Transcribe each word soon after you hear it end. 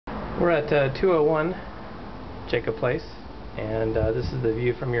We're at 201 Jacob Place, and this is the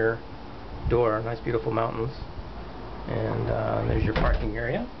view from your door. Nice beautiful mountains, and there's your parking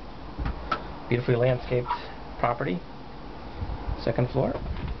area. Beautifully landscaped property. Second floor.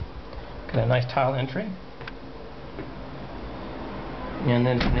 Got a nice tile entry, and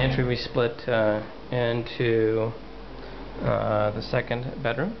then from the entry we split into the second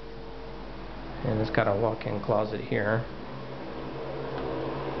bedroom, and it's got a walk-in closet here.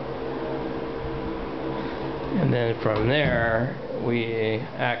 And then from there we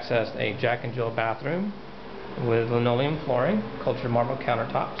accessed a Jack and Jill bathroom with linoleum flooring, cultured marble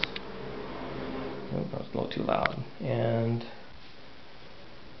countertops. Oh, that was a little too loud. And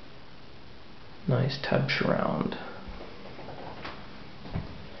nice tub surround.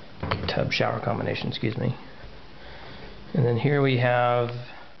 Tub shower combination, excuse me. And then here we have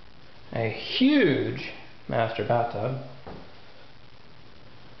a huge master bathtub.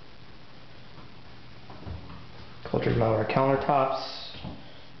 Cultured marble countertops,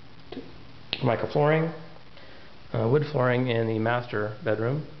 mica flooring, wood flooring in the master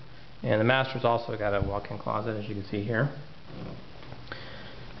bedroom, and the master's also got a walk-in closet, as you can see here.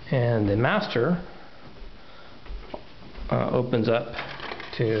 And the master opens up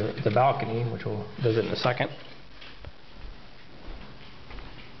to the balcony, which we'll visit in a second.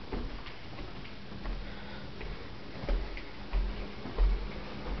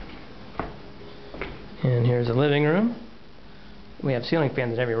 And here's the living room. We have ceiling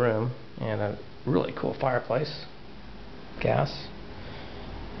fans in every room and a really cool fireplace, gas,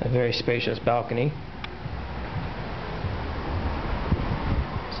 a very spacious balcony.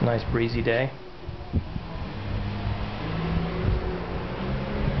 It's a nice breezy day.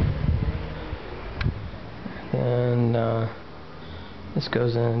 And this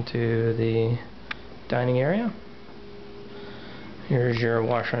goes into the dining area. Here's your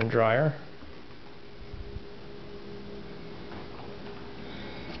washer and dryer.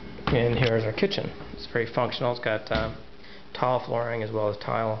 And here's our kitchen. It's very functional. It's got tile flooring as well as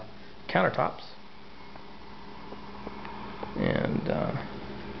tile countertops, and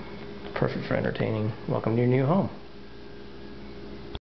perfect for entertaining. Welcome to your new home.